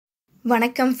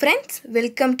வணக்கம் friends,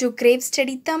 welcome to Crave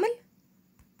study Tamil.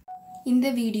 இந்த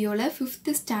வீடியோவில் 5th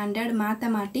standard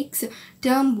mathematics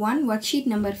term 1 work sheet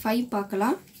number 5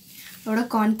 பார்க்கலாம். அதோட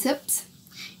கான்செப்ட்ஸ்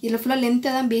இதில் ஃபுல்லாக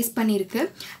லென்த்தை தான் பேஸ் பண்ணியிருக்கு.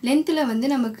 லென்த்தில் வந்து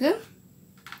நமக்கு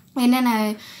என்னென்ன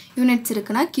யூனிட்ஸ்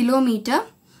இருக்குன்னா கிலோமீட்டர்,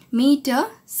 மீட்டர்,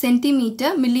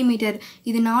 சென்டிமீட்டர், மில்லிமீட்டர்,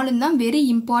 இது நாலும் தான் வெரி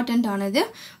இம்பார்ட்டண்ட் ஆனது.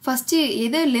 ஃபஸ்ட்டு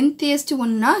எது லென்த்தியஸ்ட்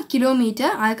ஒன்றா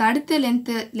கிலோமீட்டர், அதுக்கு அடுத்த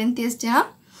லென்த்தியஸ்ட்னா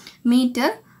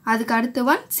மீட்டர், அதுக்கு அடுத்த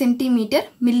ஒன் சென்டிமீட்டர்,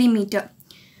 மில்லிமீட்டர்.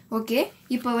 ஓகே,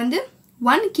 இப்போ வந்து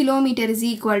 1 kilometre is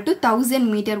equal to 1000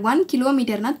 metre. 1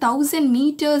 கிலோமீட்டர்னால் 1000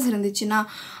 metres இருந்துச்சுன்னா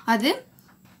அது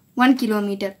 1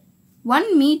 கிலோமீட்டர். 1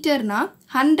 மீட்டர்னால்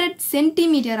 100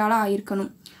 சென்டிமீட்டரால் ஆயிருக்கணும்.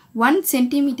 1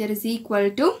 centimetre is equal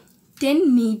to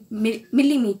 10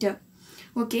 millimetre.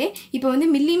 Okay, இப்போ வந்து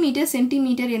மில்லிமீட்டர்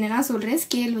சென்டிமீட்டர் என்னென்னா சொல்கிறேன்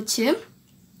ஸ்கேல் வச்சு.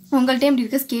 உங்கள்கிட்ட இப்படி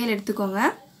இருக்க ஸ்கேல் எடுத்துக்கோங்க.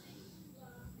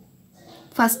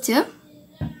 ஃபஸ்ட்டு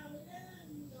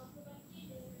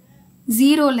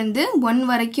 0லேருந்து 1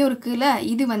 வரைக்கும் இருக்குல்ல,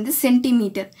 இது வந்து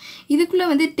சென்டிமீட்டர். இதுக்குள்ளே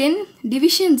வந்து 10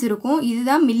 டிவிஷன்ஸ் இருக்கும்,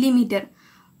 இதுதான் மில்லிமீட்டர்.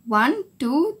 1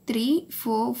 2 3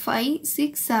 4 5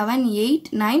 6 7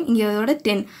 8 9, இங்கே அதோட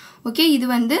 10. ஓகே, இது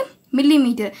வந்து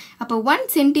மில்லிமீட்டர். அப்போ 1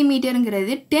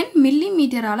 சென்டிமீட்டருங்கிறது 10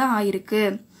 மில்லிமீட்டரால் ஆயிருக்கு.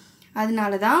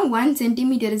 அதனால தான் 1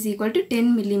 centimetre is equal to 10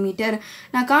 millimetre.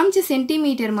 நான் காமிச்ச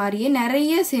சென்டிமீட்டர் மாதிரியே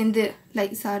நிறைய சேர்ந்து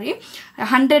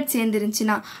 100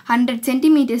 சேர்ந்துருந்துச்சுன்னா 100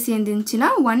 சென்டிமீட்டர் சேர்ந்துருந்துச்சுன்னா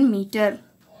 1 மீட்டர்.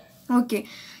 ஓகே,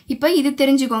 இப்போ இது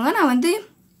தெரிஞ்சுக்கோங்க. நான் வந்து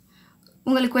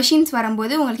உங்களுக்கு கொஷின்ஸ்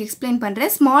வரும்போது உங்களுக்கு எக்ஸ்பிளைன்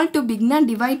பண்ணுறேன். ஸ்மால் டு பிக்னா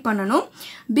டிவைட் பண்ணணும்,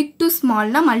 பிக் டு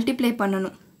ஸ்மால்னால் மல்டிப்ளை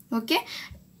பண்ணணும். ஓகே,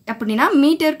 அப்படின்னா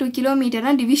metre to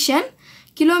கிலோமீட்டர்னால் division,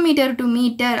 kilometre to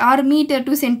metre R metre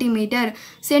to centimetre,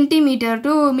 centimetre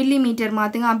to millimetre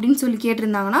மாற்றுங்க அப்படின்னு சொல்லி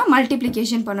கேட்டிருந்தாங்கன்னா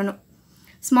மல்டிப்ளிகேஷன் பண்ணணும்.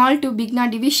 Small to பிக்னா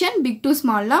division, big to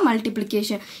ஸ்மால்னா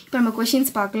multiplication. இப்போ நம்ம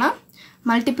கொஷின்ஸ் பார்க்கலாம்.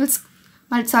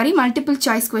 Multiple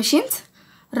choice questions.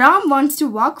 Ram wants to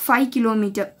walk 5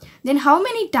 kilometers. Then how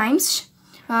many times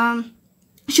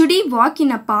should he walk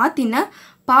in a path in a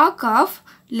park of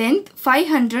length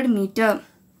 500 meters?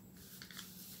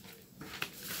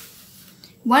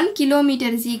 1 kilometer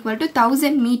is equal to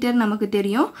 1000 meter நமக்கு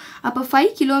தெரியும். அப்போ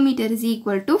 5 kilometer is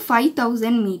equal to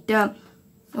 5000 meter.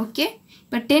 Okay,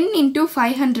 இப்போ 10 into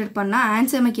 500 பண்ணால்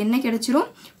answer நமக்கு என்ன கிடைச்சிரும்?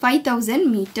 5000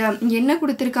 metre. இங்கே என்ன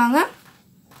கொடுத்துருக்காங்க?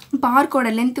 பார்க்கோட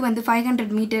லென்த் வந்து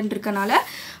 500 மீட்டர் இருக்கனால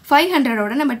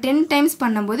 500ஓட நம்ம 10 டைம்ஸ்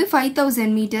பண்ணும்போது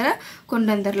 5000 மீட்டரை கொண்டு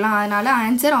வந்துடலாம். அதனால்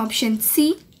answer option C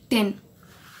 10.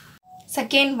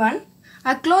 Second one,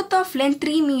 a cloth of length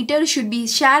 3 meters should be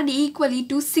shared equally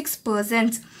to 6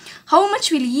 persons. How much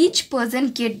will each person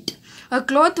get? A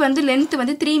cloth வந்து லென்த்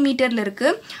வந்து 3 மீட்டரில்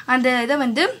இருக்குது. அந்த இதை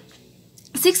வந்து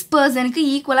 6 பர்சனுக்கு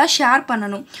ஈக்குவலாக ஷேர்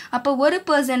பண்ணணும். அப்போ ஒரு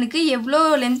பர்சனுக்கு எவ்வளோ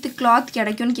லென்த்து கிளாத்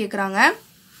கிடைக்கும்னு கேட்குறாங்க.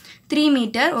 3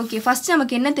 மீட்டர். ஓகே, ஃபஸ்ட்டு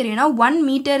நமக்கு என்ன தெரியும்னா 1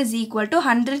 மீட்டர் இஸ் ஈக்குவல் டு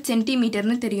 100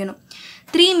 சென்டிமீட்டர்னு தெரியணும்.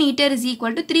 3 metre is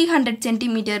equal to 300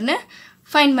 சென்டிமீட்டர்னு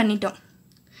fine பண்ணிட்டோம்.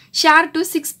 ஷேர் டு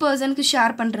 6 பர்சனுக்கு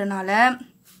ஷேர் பண்ணுறனால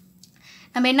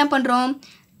நம்ம என்ன பண்ணுறோம்?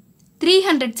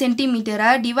 300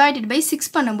 சென்டிமீட்டரை டிவைடட் பை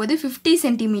 6 பண்ணும்போது 50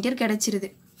 சென்டிமீட்டர் கிடச்சிருது.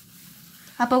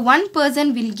 அப்போ 1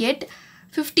 person will get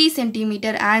 50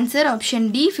 centimetre. Answer option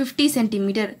D 50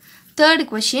 centimetre. Third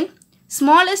question,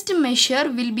 smallest measure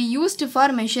will be used for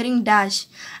measuring dash.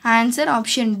 Answer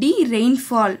option D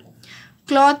rainfall.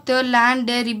 cloth, land,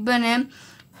 ribbon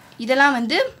இதெல்லாம்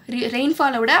வந்து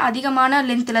ரெயின்ஃபாலோட அதிகமான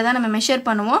லென்த்தில் தான் நம்ம மெஷர்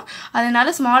பண்ணுவோம். அதனால்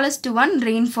smallest one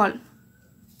rainfall.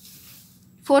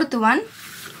 Fourth one,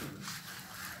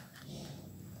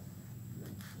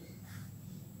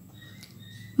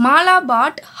 Mala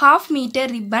bought half meter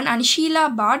ribbon and Sheila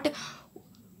bought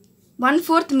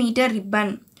 1/4 meter ribbon.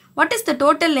 What is the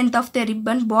total length of the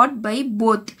ribbon bought by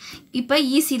both? இப்போ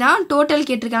easy தான், டோட்டல்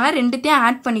கேட்டிருக்காங்க, ரெண்டுத்தையும்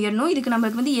ஆட் பண்ணிடணும். இதுக்கு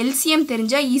நம்மளுக்கு வந்து எல்சிஎம்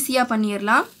தெரிஞ்சால் ஈஸியாக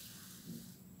பண்ணிடலாம்.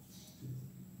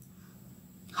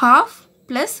 half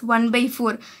plus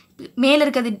 1/4. மேலே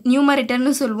இருக்கிறது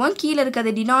நியூமரேட்டர்னு சொல்லுவோம், கீழே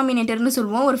இருக்கிறது டினாமினேட்டர்னு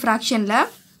சொல்லுவோம் ஒரு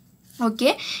ஃப்ராக்ஷனில். ஓகே,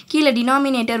 கீழே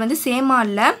டினாமினேட்டர் வந்து சேமாக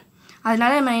இல்லை,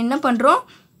 அதனால் நம்ம என்ன பண்ணுறோம்?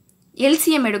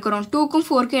 எல்சிஎம் எடுக்கிறோம். 2க்கும்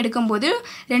 4க்கும் எடுக்கும்போது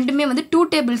ரெண்டுமே வந்து 2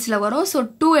 டேபிள்ஸில் வரும். ஸோ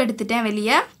 2 எடுத்துட்டேன்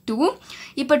வெளியே, 2.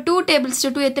 இப்போ 2 டேபிள்ஸ்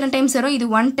 2 எத்தனை டைம்ஸ் வரும்? இது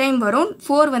 1 டைம் வரும்.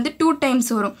 4 வந்து 2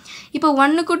 டைம்ஸ் வரும். இப்போ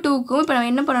 1க்கும் 2க்கும் இப்போ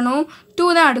நம்ம என்ன பண்ணணும்? 2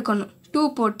 தான் எடுக்கணும். 2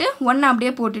 போட்டு 1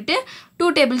 அப்படியே போட்டுட்டு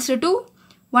 2 டேபிள்ஸ் 2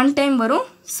 1 டைம் வரும்.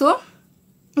 ஸோ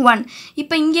 1.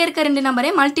 இப்போ இங்கே இருக்க ரெண்டு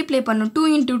நம்பரே மல்டிப்ளை பண்ணணும். 2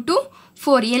 into 2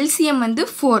 4. எல்சிஎம் வந்து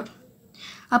 4.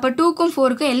 அப்போ 2க்கும்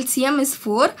 4க்கும் எல்சிஎம் இஸ்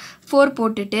 4. 4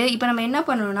 போட்டுட்டு இப்போ நம்ம என்ன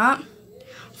பண்ணணும்னா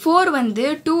 4 வந்து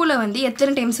 2ல் வந்து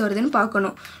எத்தனை டைம்ஸ் வருதுன்னு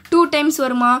பார்க்கணும். 2 டைம்ஸ்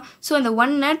வருமா? ஸோ அந்த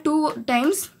 1-ஐ 2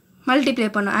 டைம்ஸ் மல்டிப்ளை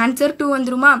பண்ணும் ஆன்சர் 2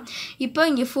 வந்துருமா இப்போ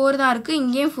இங்கே 4 தான் இருக்குது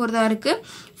இங்கேயும் 4 தான் இருக்குது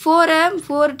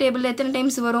 4 டேபிளில் எத்தனை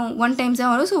டைம்ஸ் வரும் 1 டைம்ஸ்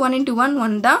தான் வரும் ஸோ 1 into 1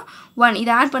 1 தான் 1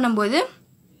 இதை ஆட் பண்ணும்போது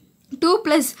 2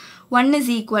 plus 1 is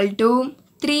equal to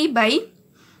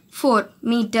 3/4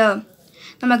 metre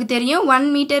நமக்கு தெரியும் 1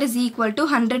 metre is equal to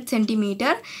 100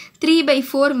 centimetre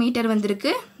 3/4 metre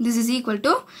வந்திருக்கு this is equal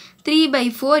to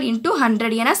 3/4 into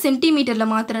 100 ஏன்னா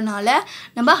சென்டிமீட்டரில் மாத்திரனால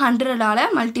நம்ம 100ஆல்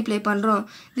மல்டிப்ளை பண்ணுறோம்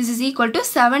this is equal to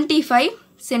 75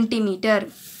 centimetre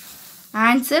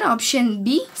answer option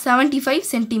B 75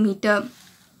 centimetre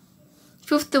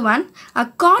Fifth one, a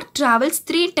car travels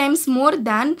 3 times more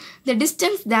than the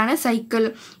distance than a cycle.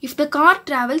 If the car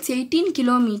travels 18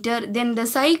 km, then the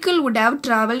cycle would have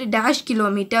traveled dash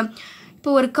kilometer.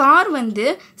 இப்போ ஒரு car வந்து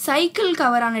cycle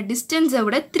கவரான டிஸ்டன்ஸை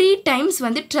விட 3 times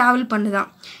வந்து travel பண்ணுதான்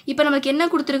இப்போ நமக்கு என்ன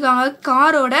கொடுத்துருக்காங்க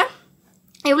காரோட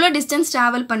எவ்வளோ டிஸ்டன்ஸ்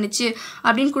ட்ராவல் பண்ணுச்சு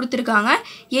அப்படின்னு கொடுத்துருக்காங்க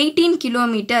 18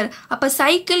 கிலோமீட்டர் அப்போ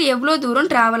சைக்கிள் எவ்வளோ தூரம்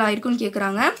ட்ராவல் ஆயிருக்குன்னு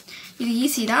கேட்குறாங்க இது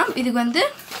ஈஸி தான் இதுக்கு வந்து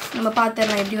நம்ம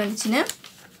பார்த்துடலாம் எப்படி வந்துச்சுன்னு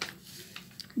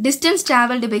distance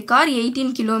traveled by car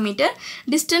 18 kilometer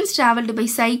distance traveled by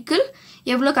cycle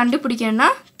எவ்வளோ கண்டுபிடிக்கணும்னா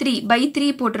 3/3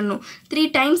 போட்டுறணும் 3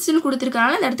 டைம்ஸ்னு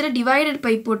கொடுத்துருக்கனால அந்த இடத்துல டிவைடட்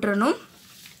பை போட்டுறணும்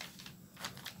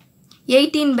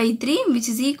 18/3 which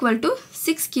is equal to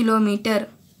 6 kilometer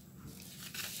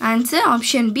answer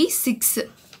option B 6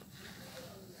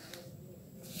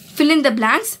 fill in the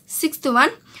blanks sixth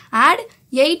one add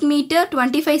 8 meter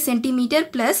 25 centimeter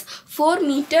plus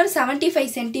 4 meter 75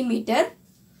 centimeter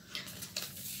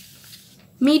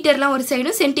மீட்டர்லாம் ஒரு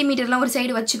சைடும் சென்டிமீட்டர்லாம் ஒரு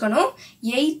side வச்சுக்கணும்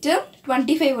 8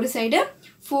 25 ஒரு side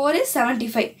 4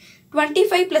 75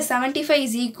 25 plus 75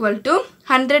 is equal to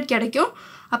 100 கிடைக்கும்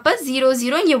அப்போ 0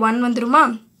 0 இங்கே 1 வந்துருமா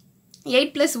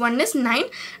 8 plus 1 is 9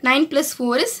 9 plus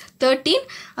 4 is 13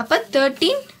 அப்போ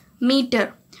 13 மீட்டர்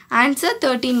ஆன்சர்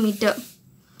 13 மீட்டர்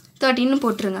 13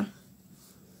 போட்டுருங்க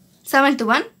seventh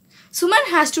one Suman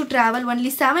has to travel only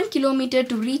 7 km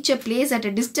to reach a place at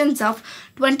a distance of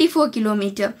 24 km.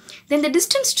 Then the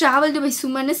distance traveled by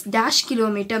Suman is dash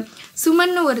kilometer.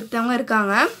 Suman ஒருத்தவங்க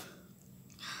இருக்காங்க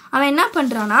அவன் என்ன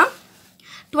பண்ணுறான்னா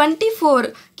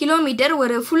 24 kilometre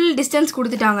ஒரு full distance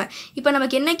கொடுத்துட்டாங்க இப்போ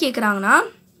நமக்கு என்ன கேட்குறாங்கன்னா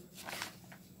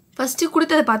ஃபஸ்ட்டு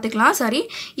கொடுத்ததை பார்த்துக்கலாம் சாரி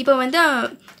இப்போ வந்து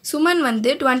சுமன் வந்து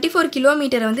 24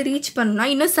 கிலோமீட்டரை வந்து ரீச் பண்ணா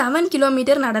இன்னும் 7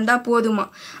 கிலோமீட்டர் நடந்தால் போதுமா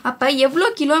அப்போ எவ்வளோ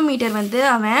கிலோமீட்டர் வந்து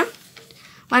அவன்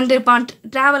வந்திருப்பான்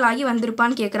ட்ராவல் ஆகி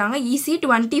வந்திருப்பான்னு கேட்குறாங்க ஈஸி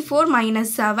 24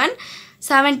 minus 7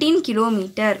 17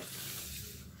 கிலோமீட்டர்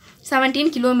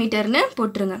 17 கிலோமீட்டர்னு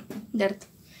போட்டுருங்க இந்த இடத்து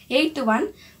eighth one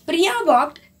Priya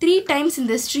walked 3 times in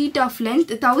the street of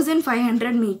length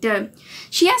 1500 meter.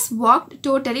 She has walked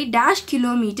totally dash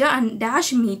kilometer and dash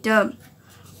meter.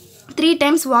 3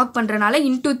 times walk பண்றனால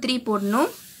into 3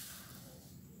 போடணும்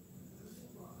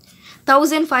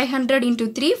 1500 into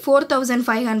 3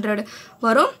 4500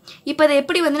 வரும் இப்போ இதை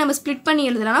எப்படி வந்து நம்ம ஸ்ப்ளிட் பண்ணி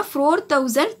எழுதலாம்னா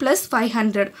 4000 plus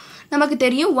 500 நமக்கு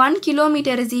தெரியும் 1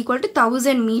 kilometer is equal to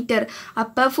 1000 meter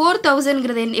அப்போ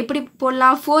 4000ங்கிறது எப்படி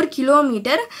போடலாம் 4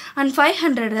 kilometer and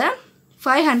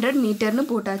 500 மீட்டர்னு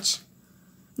போட்டாச்சு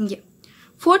இங்கே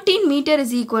 14 meter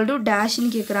is equal to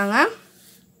dashன்னு கேட்குறாங்க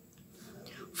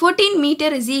 14 meter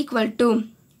is equal to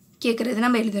கேட்குறது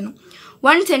நம்ம எழுதணும்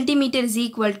 1 centimeter is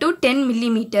equal to 10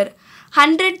 millimeter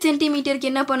 100 centimeterக்கு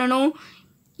என்ன பண்ணணும்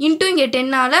இன்ட்டு இங்கே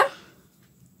 10ஆல்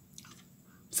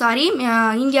சாரி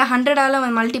இங்கே 100ஆல்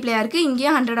மல்டிப்ளை இருக்குது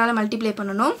இங்கேயும் 100ஆல் மல்டிப்ளை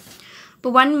பண்ணணும் இப்போ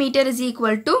 1 meter is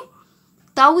equal to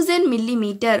 1000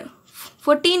 millimeter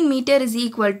 14 meter is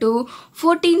equal to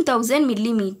 14,000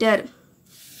 millimeter.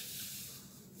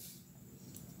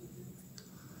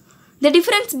 The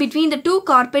difference between the two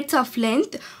carpets of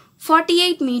length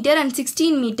 48 meter and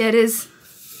 16 meter is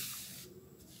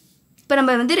இப்போ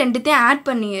நம்ம வந்து ரெண்டுத்தையும் ஆட்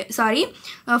பண்ணி sorry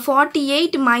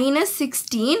 48 minus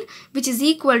 16 which is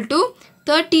equal to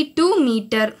 32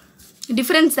 meter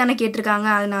difference தானே கேட்டிருக்காங்க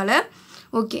அதனால்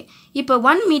okay இப்போ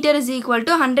 1 meter is equal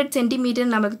to 100 centimeter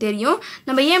நமக்கு தெரியும்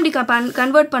நம்ம ஏன் இப்படி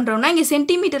கன்வெர்ட் பண்ணுறோம்னா இங்கே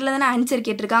சென்டிமீட்டரில் தானே ஆன்சர்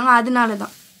கேட்டிருக்காங்க அதனால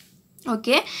தான்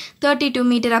ஓகே 32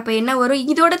 மீட்டர் அப்போ என்ன வரும்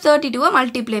இதோட 32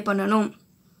 மல்டிப்ளை பண்ணணும்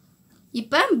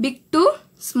இப்போ பிக் டு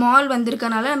ஸ்மால்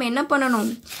வந்திருக்கனால நம்ம என்ன பண்ணணும்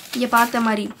இங்கே பார்த்த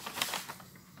மாதிரி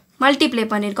மல்டிப்ளை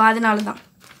பண்ணியிருக்கோம் அதனால தான்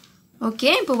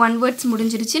ஓகே இப்போ 1 வேர்ட்ஸ்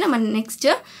முடிஞ்சிருச்சு நம்ம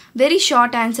நெக்ஸ்ட்டு வெரி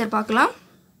ஷார்ட் ஆன்சர் பார்க்கலாம்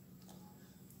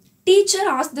Teacher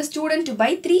asked the student to buy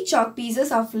 3 chalk pieces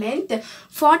of length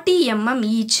 40 mm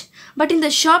each. But in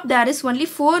the shop there is only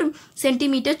 4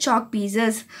 cm chalk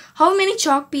pieces. How many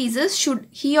chalk pieces should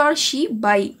he or she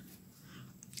buy?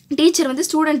 Teacher வந்து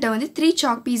student வந்து 3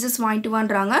 chalk pieces வாங்கிட்டு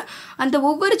வாங்குறாங்க அந்த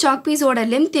ஒவ்வொரு chalk piece ஓட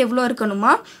length எவ்வளோ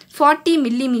இருக்கணுமா 40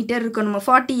 mm இருக்கணுமா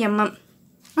 40 mm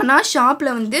ஆனால்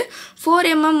ஷாப்பில் வந்து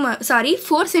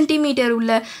 4 சென்டிமீட்டர்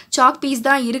உள்ள சாக் பீஸ்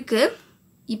தான் இருக்குது.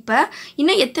 இப்போ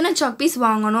இன்னும் எத்தனை சாக் பீஸ்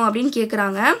வாங்கணும் அப்படின்னு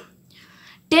கேட்குறாங்க.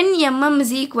 10 mm is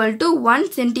equal to 1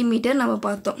 centimeter நம்ம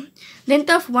பார்த்தோம்.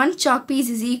 length of 1 chalk piece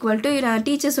is equal to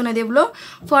teacher சொன்னது எவ்வளோ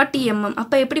 40 mm.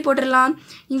 அப்போ எப்படி போட்டுடலாம்,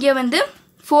 இங்கே வந்து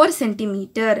 4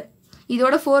 centimeter,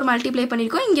 இதோட 4 மல்டிப்ளை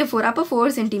பண்ணியிருக்கோம், இங்கே 4, அப்போ 4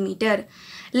 centimeter.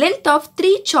 length of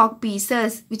 3 chalk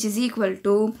pieces which is equal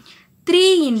to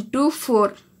 3 into 4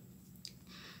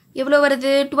 எவ்வளோ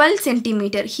வருது 12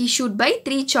 centimeter. he should buy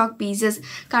 3 chalk pieces.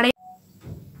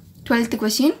 12th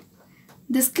question.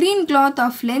 The screen cloth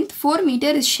of length 4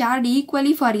 meter is shared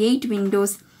equally for 8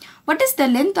 windows. What is the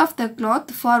length of the cloth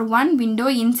for one window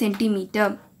in centimeter?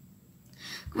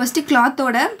 First cloth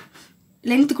oda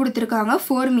length கொடுத்திருக்காங்க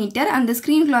 4 meter. அந்த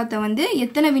screen cloth வந்து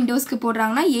எத்தனை windowsக்கு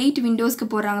போடுறாங்கன்னா 8 windowsக்கு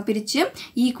போடுறாங்க பிரிச்சு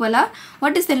ஈக்குவலா.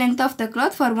 What is the length of the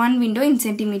cloth for one window in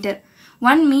centimeter?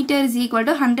 1 meter is equal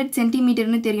to 100 centimeter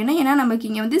னு தெரியணும். ஏன்னா நமக்கு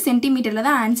இங்க வந்து சென்டிமீட்டர்ல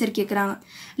தான் ஆன்சர் கேக்குறாங்க.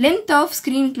 Length of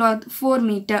screen cloth 4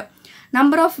 meter.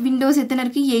 Number of windows எத்தனை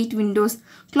இருக்கு 8 windows.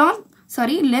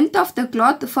 Length of the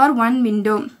cloth for one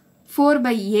window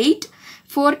 4/8.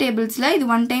 4 tablesல இது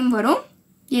 1 time வரும்,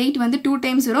 8 வந்து 2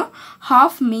 times வரும்.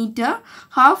 half meter.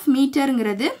 half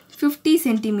meterங்கிறது 50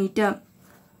 centimeter.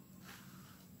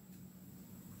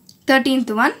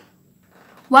 13th one.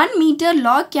 1 meter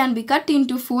log can be cut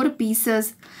into 4 pieces.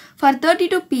 For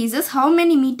 32 pieces, how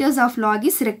many meters of log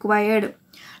is required?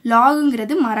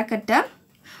 logங்கிறது மரக்கட்டை.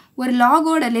 ஒரு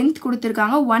லாகோட length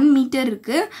கொடுத்துருக்காங்க 1 metre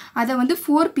இருக்குது, அதை வந்து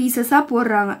 4 பீசஸாக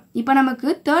போடுறாங்க. இப்போ நமக்கு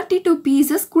 32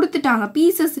 பீசஸ் கொடுத்துட்டாங்க.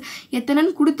 பீசஸ்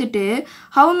எத்தனைன்னு கொடுத்துட்டு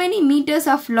how many metres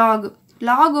of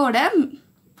லாகோட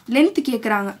length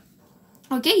கேட்குறாங்க.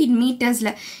 ஓகே, இன்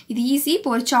மீட்டர்ஸில் இது ஈஸி. இப்போ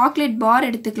ஒரு சாக்லேட் பார்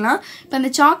எடுத்துக்கலாம். இப்போ அந்த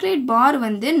சாக்லேட் பார்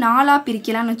வந்து 4ஆக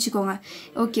பிரிக்கலாம்னு வச்சுக்கோங்க.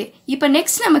 ஓகே, இப்போ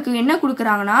நெக்ஸ்ட் நமக்கு என்ன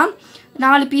கொடுக்குறாங்கன்னா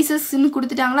 4 பீசஸ்ன்னு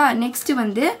கொடுத்துட்டாங்களா. நெக்ஸ்ட்டு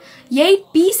வந்து 8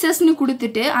 பீசஸ்ன்னு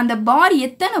கொடுத்துட்டு அந்த பார்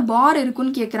எத்தனை பார்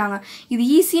இருக்குன்னு கேட்குறாங்க. இது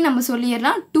ஈஸி, நம்ம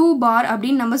சொல்லிடலாம் 2 பார்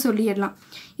அப்படின்னு நம்ம சொல்லிடலாம்.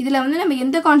 இதில் வந்து நம்ம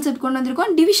எந்த கான்செப்ட் கொண்டு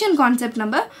வந்திருக்கோம், டிவிஷன் கான்செப்ட்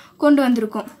நம்ம கொண்டு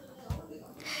வந்திருக்கோம்.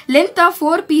 Length of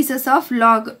 4 pieces of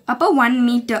lock, அப்போ 1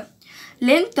 metre.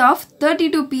 length of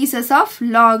 32 pieces of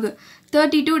log,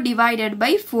 32 divided by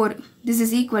 4, this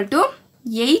is equal to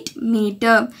 8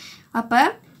 meter. அப்போ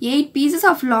 8 pieces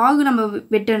of log நம்ம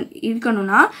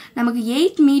இருக்கணும்னா நமக்கு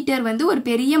 8 மீட்டர் வந்து ஒரு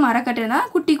பெரிய மரக்கட்டைனா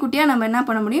குட்டி குட்டியாக நம்ம என்ன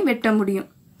பண்ண முடியும், வெட்ட முடியும்.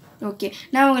 ஓகே,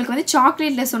 நான் உங்களுக்கு வந்து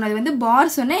சாக்லேட்டில் சொன்னது வந்து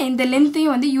பார் சொன்னேன், இந்த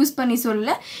லென்த்தையும் வந்து யூஸ் பண்ணி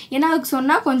சொல்லலை. ஏன்னா அதுக்கு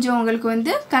சொன்னால் கொஞ்சம் உங்களுக்கு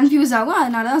வந்து கன்ஃபியூஸ் ஆகும்,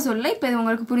 அதனால தான் சொல்லலை. இப்போ இது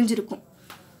உங்களுக்கு புரிஞ்சிருக்கும்.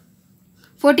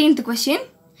 14th question.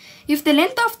 If the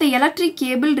length of the electric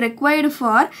cable required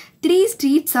for 3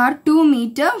 streets are 2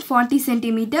 meter 40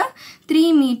 centimeter, 3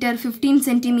 meter 15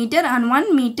 centimeter and 1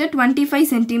 meter 25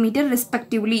 centimeter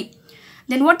respectively,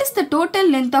 then what is the total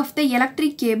length of the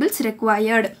electric cables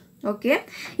required? Okay,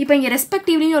 இப்போ இங்கே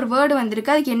respectively ஒரு word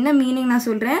வந்திருக்கு, அதுக்கு என்ன meaning நான்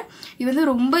சொல்கிறேன். இது வந்து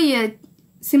ரொம்ப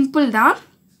சிம்பிள் தான்.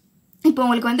 இப்போ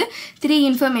உங்களுக்கு வந்து 3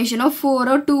 இன்ஃபர்மேஷனோ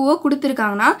 4ஓ 2ஓ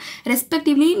கொடுத்துருக்காங்கன்னா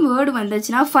ரெஸ்பெக்டிவ்லி வேர்டு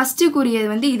வந்துச்சுன்னா ஃபஸ்ட்டுக்குரியது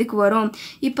வந்து இதுக்கு வரும்.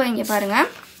 இப்போ இங்கே பாருங்கள்,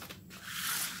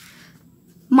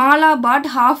 மாலா பாட்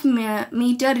 1/2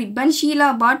 மீட்டர் ரிப்பன், ஷீலா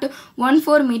பாட்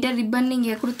 1/4 மீட்டர் ரிப்பன்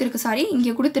இங்கே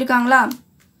இங்கே கொடுத்துருக்காங்களா.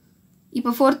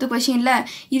 இப்போ 4th கொஷினில்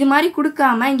இது மாதிரி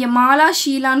கொடுக்காம இங்கே மாலா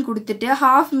ஷீலான்னு கொடுத்துட்டு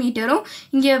 1/2 மீட்டரும்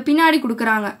இங்கே பின்னாடி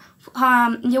கொடுக்குறாங்க,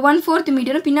 இங்கே 1/4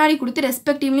 மீட்டரும் பின்னாடி கொடுத்து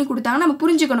ரெஸ்பெக்டிவ்லி கொடுத்தாங்க. நம்ம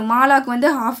புரிஞ்சுக்கணும், மாலாவுக்கு வந்து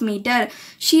 1/2 மீட்டர்,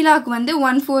 ஷீலாவுக்கு வந்து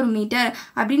 1/4 மீட்டர்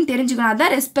அப்படின்னு தெரிஞ்சுக்கணும்.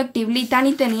 அதுதான் ரெஸ்பெக்டிவ்லி,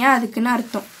 தனித்தனியாக அதுக்குன்னு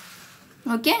அர்த்தம்.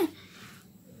 Okay,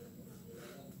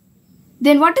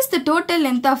 then what is the total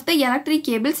length of the electric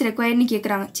cables ரெக்வயர்ட்னு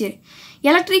கேட்குறாங்க. சரி,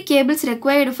 electric cables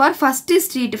required for first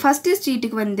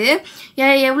ஸ்ட்ரீட்டுக்கு வந்து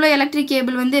எவ்வளோ எலக்ட்ரிக்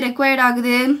கேபிள் வந்து ரெக்வயர்ட்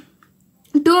ஆகுது,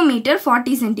 2 meter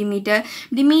 40 centimeter.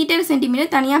 இப்படி மீட்டர்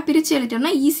சென்டிமீட்டர் தனியாக பிரித்து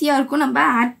எழுதிட்டோம்னா ஈஸியாக இருக்கும் நம்ம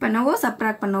ஆட் பண்ணவோ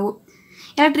சப்ராக்ட் பண்ணவோ.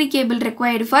 Electric cable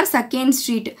required for second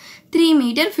street 3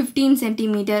 meter 15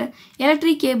 centimeter.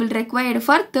 Electric cable required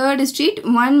for third street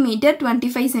 1 meter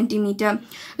 25 centimeter.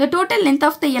 The total length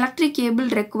of the electric cable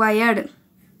required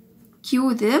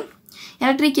Q இது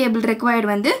electric cable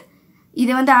required வந்து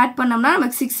இதை வந்து ஆட் பண்ணோம்னா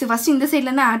நமக்கு 6, first இந்த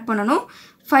சைட்லேருந்து add பண்ணணும்.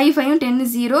 5 5 10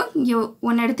 0, இங்கே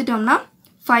 1 எடுத்துட்டோம்னா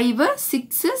 5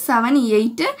 6 7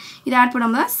 8, இதை ஆட்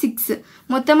பண்ணோம்னா 6.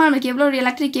 மொத்தமாக நமக்கு எவ்வளோ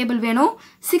எலக்ட்ரிக் கேபிள் வேணும்,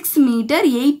 6 meter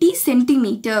 80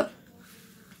 centimeter.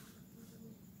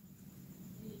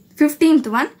 15th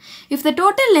one. If the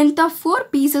total length of 4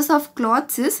 pieces of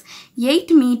cloths is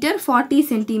 8 meter 40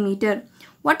 centimeter,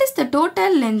 what is the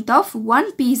total length of one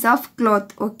piece of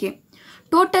cloth? Okay,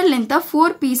 total length of 4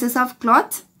 pieces of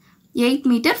cloths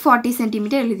 8 meter 40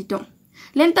 centimeter எழுதிட்டோம்.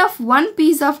 Length of one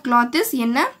piece of cloth is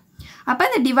என்ன, அப்போ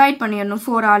இதை divide பண்ணிடணும்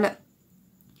 4 all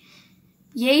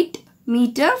 8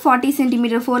 metre 40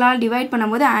 centimetre 4 all divide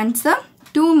பண்ணும்போது answer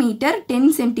 2 metre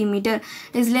 10 centimetre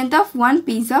is length of 1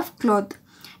 piece of cloth.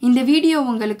 இந்த video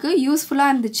உங்களுக்கு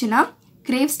யூஸ்ஃபுல்லாக இருந்துச்சுன்னா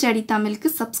Crave Study தமிழுக்கு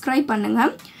சப்ஸ்கிரைப்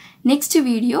பண்ணுங்கள். Next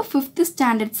video 5th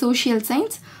standard social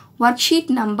science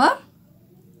worksheet number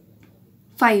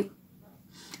 5.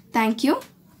 Thank you.